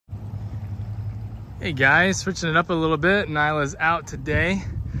Hey guys, switching it up a little bit. Nyla's out today,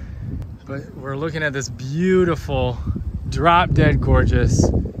 but we're looking at this beautiful, drop dead gorgeous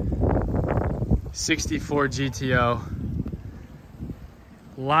 64 GTO.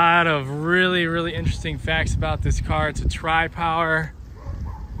 A lot of really interesting facts about this car. It's a tri-power,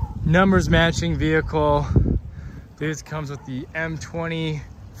 numbers matching vehicle. This comes with the M20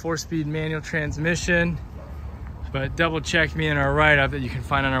 4-speed manual transmission. But double check me in our write-up that you can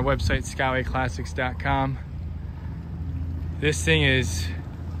find on our website, skywayclassics.com. This thing is,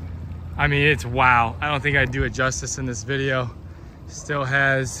 I mean, it's wow. I don't think I'd do it justice in this video. Still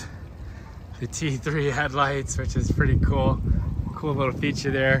has the T3 headlights, which is pretty cool. Cool little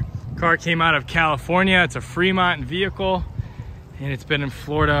feature there. Car came out of California. It's a Fremont vehicle, and it's been in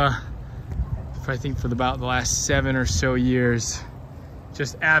Florida for, I think, for about the last 7 or so years.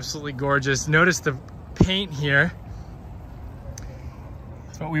 Just absolutely gorgeous. Notice the paint here.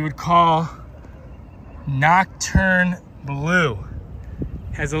 It's what we would call Nocturne blue.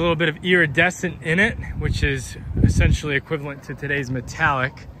 Has a little bit of iridescent in it, which is essentially equivalent to today's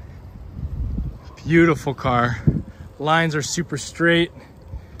metallic. Beautiful car. Lines are super straight.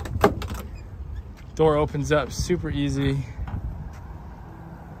 Door opens up super easy.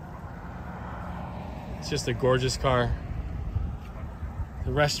 It's just a gorgeous car.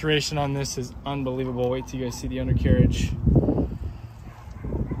 The restoration on this is unbelievable. Wait till you guys see the undercarriage.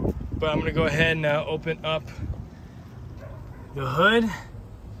 But I'm gonna go ahead and open up the hood,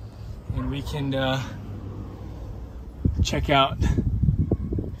 and we can check out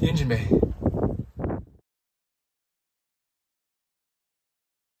the engine bay.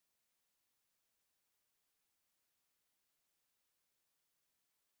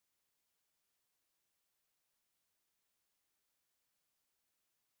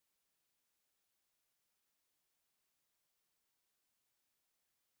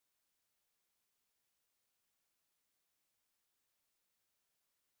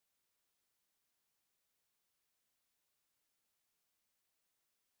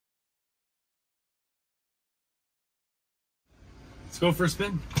 Let's go for a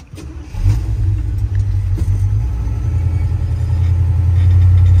spin.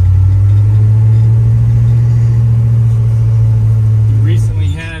 We recently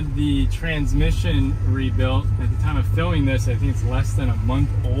had the transmission rebuilt. At the time of filming this, I think it's less than a month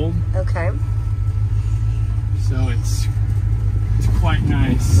old. Okay. So it's quite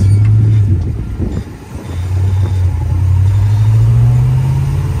nice.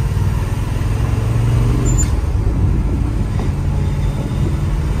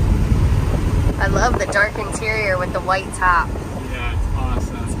 I love the dark interior with the white top. Yeah, it's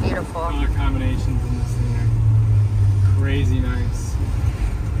awesome. It's beautiful. Color combinations in this thing are crazy nice.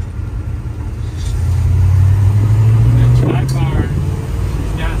 And that tri-power,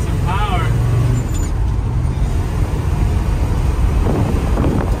 she's got some power.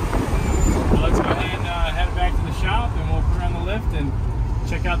 Well, let's go ahead and head back to the shop, and we'll put her on the lift and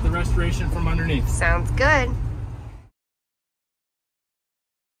check out the restoration from underneath. Sounds good.